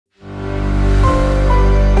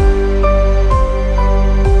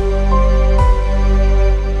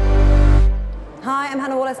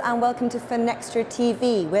and welcome to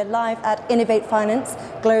FinextraTV. We're live at Innovate Finance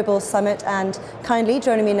Global Summit, and kindly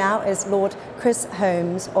joining me now is Lord Chris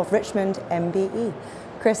Holmes of Richmond MBE.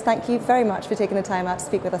 Chris, thank you very much for taking the time out to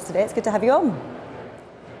speak with us today. It's good to have you on.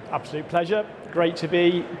 Absolute pleasure. Great to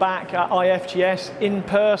be back at IFGS in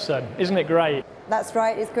person. Isn't it great? That's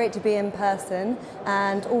right, it's great to be in person,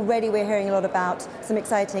 and already we're hearing a lot about some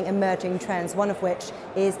exciting emerging trends, one of which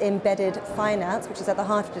is embedded finance, which is at the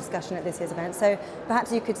heart of discussion at this year's event. So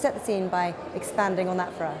perhaps you could set the scene by expanding on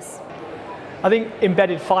that for us. I think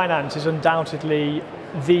embedded finance is undoubtedly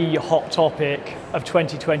the hot topic of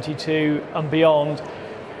 2022 and beyond,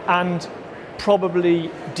 and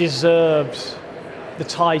probably deserves the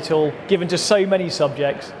title given to so many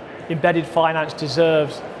subjects. Embedded finance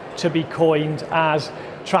deserves to be coined as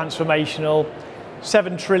transformational.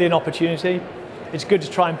 7 trillion opportunity. It's good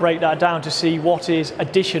to try and break that down to see what is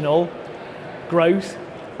additional growth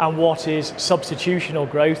and what is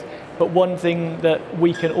substitutional growth. But one thing that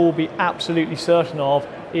we can all be absolutely certain of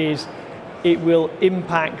is it will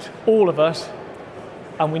impact all of us,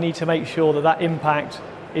 and we need to make sure that that impact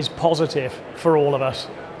is positive for all of us.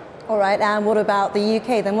 All right, and what about the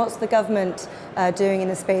UK then? What's the government doing in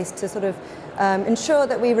the space to sort of ensure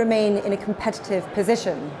that we remain in a competitive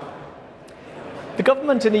position? The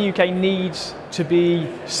government in the UK needs to be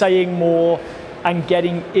saying more and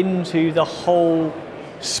getting into the whole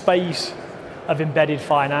space of embedded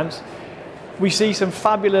finance. We see some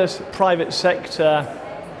fabulous private sector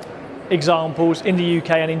examples in the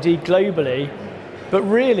UK and indeed globally, but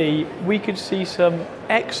really we could see some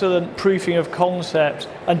excellent proofing of concept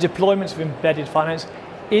and deployments of embedded finance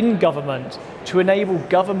in government to enable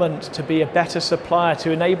government to be a better supplier,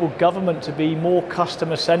 to enable government to be more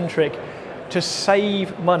customer centric, to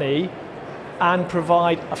save money and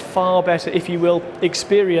provide a far better, if you will,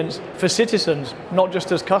 experience for citizens, not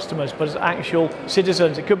just as customers, but as actual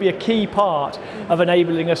citizens. It could be a key part of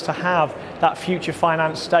enabling us to have that future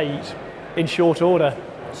finance state in short order.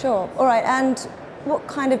 Sure. All right. And what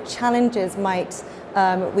kind of challenges might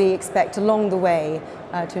we expect along the way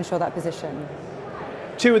to ensure that position?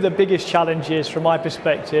 Two of the biggest challenges from my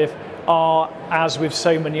perspective are, as with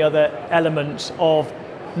so many other elements of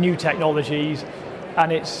new technologies,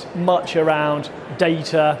 and it's much around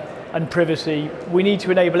data and privacy. We need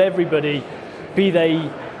to enable everybody, be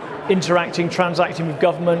they interacting, transacting with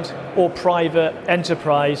government or private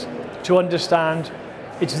enterprise, to understand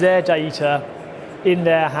it's their data in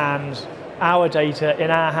their hands, our data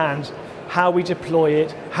in our hands. How we deploy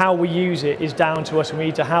it, how we use it is down to us, and we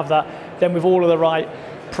need to have that then with all of the right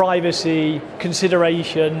privacy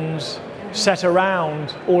considerations set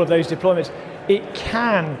around all of those deployments. It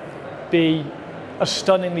can be a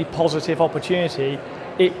stunningly positive opportunity.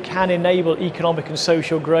 It can enable economic and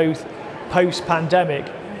social growth post-pandemic,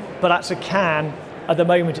 but that's a can. At the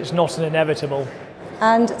moment, it's not an inevitable.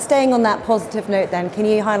 And staying on that positive note then, can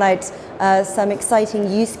you highlight some exciting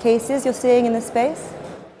use cases you're seeing in this space?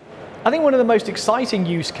 I think one of the most exciting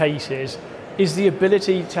use cases is the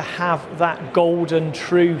ability to have that golden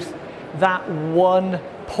truth, that one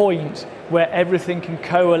point where everything can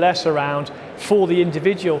coalesce around for the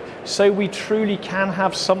individual. So we truly can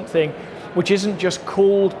have something which isn't just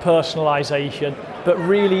called personalization, but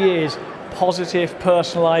really is positive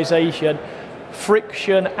personalization,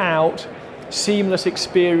 friction out, seamless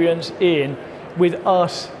experience in, with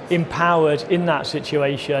us empowered in that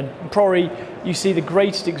situation. And probably you see the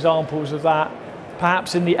greatest examples of that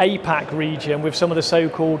perhaps in the APAC region with some of the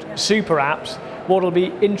so-called super apps. What will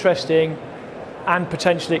be interesting and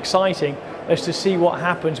potentially exciting is to see what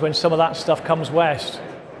happens when some of that stuff comes west.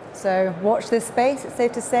 So watch this space, it's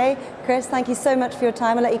safe to say. Chris, thank you so much for your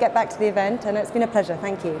time. I'll let you get back to the event, and it's been a pleasure.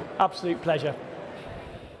 Thank you. Absolute pleasure.